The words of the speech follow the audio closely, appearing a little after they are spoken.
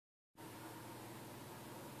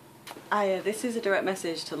This is a direct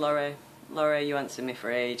message to Laurie. Laurie, you answered me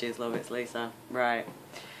for ages, love, it's Lisa. Right.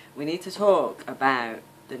 We need to talk about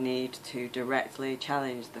the need to directly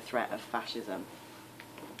challenge the threat of fascism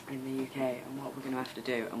in the UK and what we're going to have to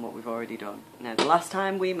do and what we've already done. Now, the last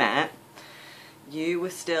time we met, you were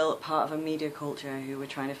still part of a media culture who were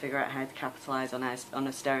trying to figure out how to capitalise on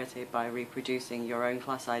austerity by reproducing your own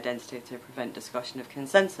class identity to prevent discussion of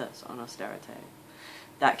consensus on austerity.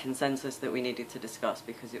 That consensus that we needed to discuss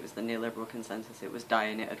because it was the neoliberal consensus, it was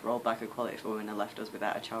dying, it had rolled back equality for women and left us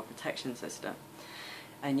without a child protection system.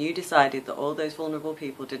 And you decided that all those vulnerable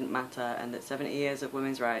people didn't matter and that 70 years of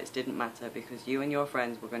women's rights didn't matter because you and your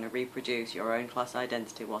friends were going to reproduce your own class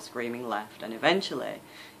identity while screaming left. And eventually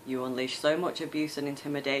you unleashed so much abuse and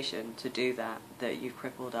intimidation to do that that you've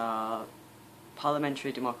crippled our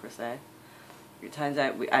parliamentary democracy. It turns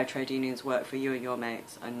out our trade unions work for you and your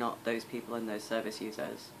mates and not those people and those service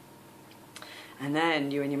users. And then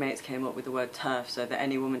you and your mates came up with the word TERF so that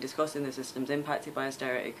any woman discussing the systems impacted by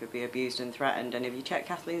austerity could be abused and threatened. And if you check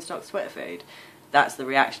Kathleen Stock's Twitter feed, that's the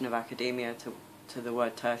reaction of academia to the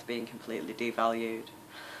word TERF being completely devalued.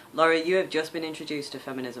 Laurie, you have just been introduced to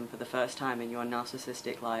feminism for the first time in your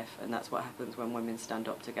narcissistic life, and that's what happens when women stand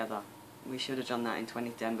up together. We should have done that in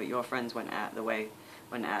 2010, but your friends went out of their way.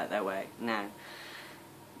 Now,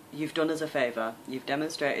 you've done us a favour. You've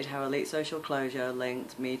demonstrated how elite social closure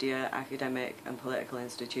linked media, academic and political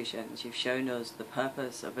institutions. You've shown us the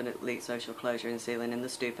purpose of an elite social closure in sealing in the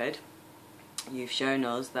stupid. You've shown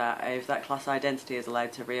us that if that class identity is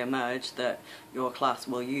allowed to re-emerge, that your class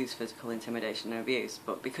will use physical intimidation and abuse.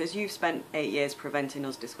 But because you've spent 8 years preventing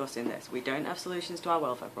us discussing this, we don't have solutions to our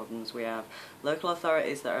welfare problems. We have local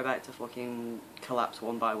authorities that are about to fucking collapse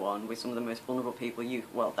one by one with some of the most vulnerable people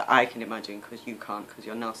that I can imagine, because you can't, because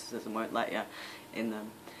your narcissism won't let you in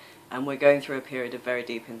them. And we're going through a period of very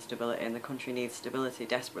deep instability, and the country needs stability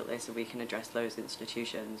desperately so we can address those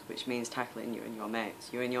institutions, which means tackling you and your mates.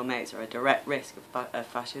 You and your mates are a direct risk of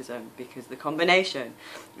fascism, because the combination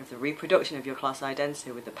of the reproduction of your class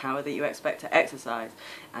identity with the power that you expect to exercise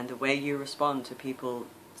and the way you respond to people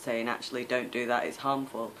saying, actually, don't do that, it's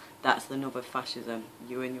harmful, that's the nub of fascism.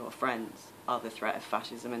 You and your friends are the threat of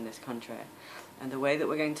fascism in this country. And the way that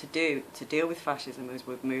we're going to deal with fascism is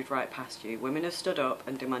we've moved right past you. Women have stood up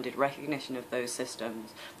and demanded recognition of those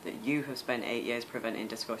systems that you have spent 8 years preventing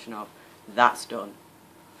discussion of. That's done.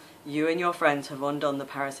 You and your friends have undone the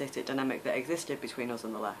parasitic dynamic that existed between us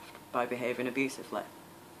and the left by behaving abusively.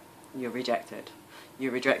 You're rejected.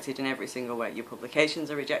 You're rejected in every single way. Your publications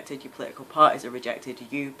are rejected, your political parties are rejected,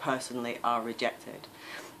 you personally are rejected.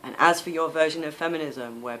 And as for your version of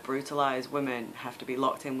feminism, where brutalised women have to be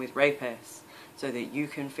locked in with rapists so that you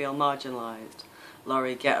can feel marginalised,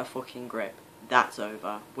 Laurie, get a fucking grip. That's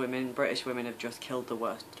over. British women have just killed the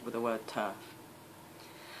word TERF.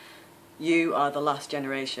 You are the last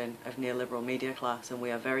generation of neoliberal media class, and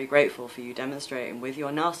we are very grateful for you demonstrating with your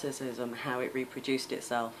narcissism how it reproduced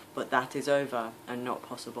itself, but that is over and not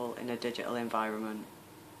possible in a digital environment.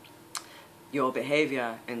 Your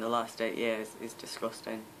behaviour in the last 8 years is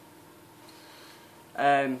disgusting.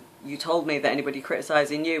 You told me that anybody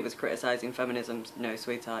criticising you was criticising feminism. No,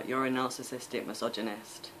 sweetheart, you're a narcissistic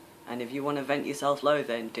misogynist. And if you want to vent your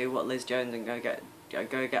self-loathing, do what Liz Jones and go get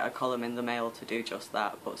a column in the Mail to do just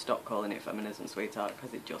that, but stop calling it feminism, sweetheart,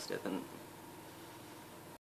 because it just isn't.